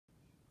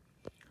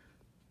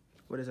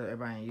What is up,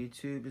 everybody on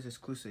YouTube? This is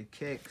Exclusive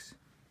Kicks,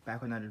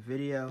 back with another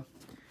video.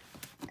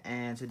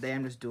 And today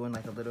I'm just doing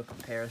like a little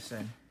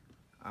comparison.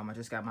 I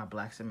just got my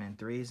Black Cement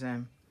 3s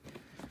in.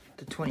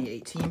 The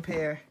 2018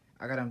 pair.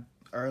 I got them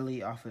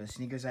early off of the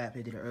Sneakers app.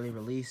 They did an early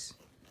release.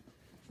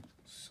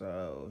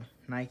 So,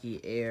 Nike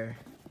Air.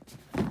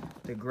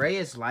 The gray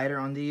is lighter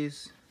on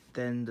these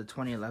than the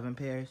 2011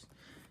 pairs.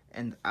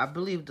 And I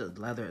believe the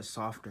leather is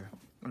softer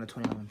on the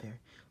 2011 pair.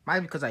 Might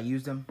be because I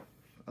used them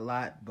a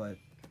lot, but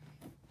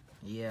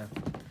yeah.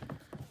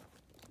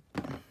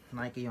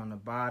 Nike on the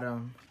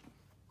bottom,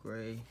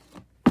 gray.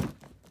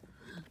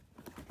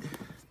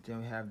 Then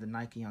we have the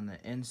Nike on the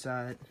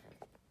inside.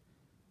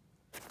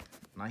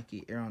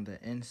 Nike Air on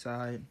the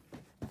inside.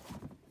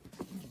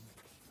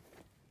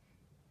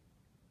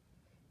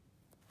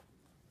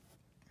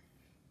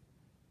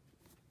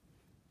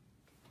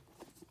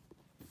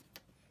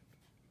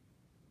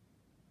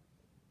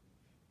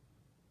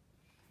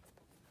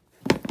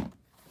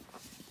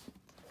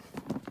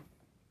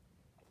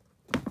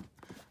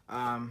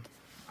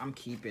 I'm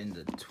keeping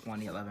the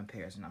 2011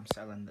 pairs and I'm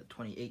selling the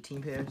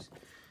 2018 pairs.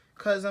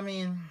 Cause I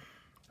mean,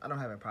 I don't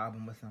have a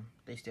problem with them.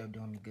 They still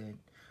doing me good.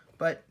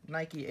 But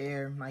Nike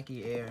Air.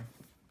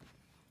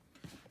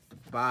 The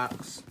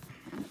box.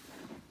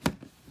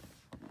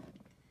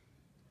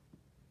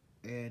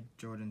 Air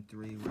Jordan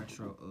 3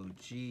 Retro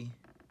OG.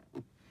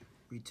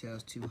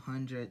 Retails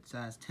 200,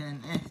 size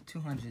 10,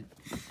 200.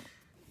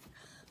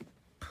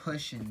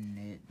 Pushing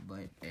it,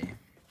 but hey,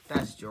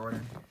 that's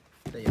Jordan.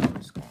 They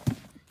always gonna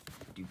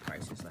do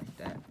prices like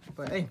that.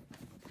 But hey,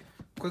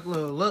 quick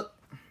little look.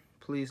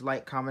 Please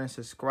like, comment, and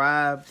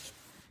subscribe.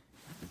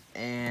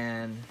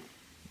 And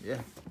yeah,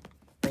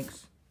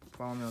 thanks.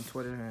 Follow me on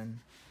Twitter and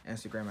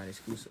Instagram at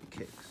Exclusive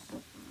Kicks.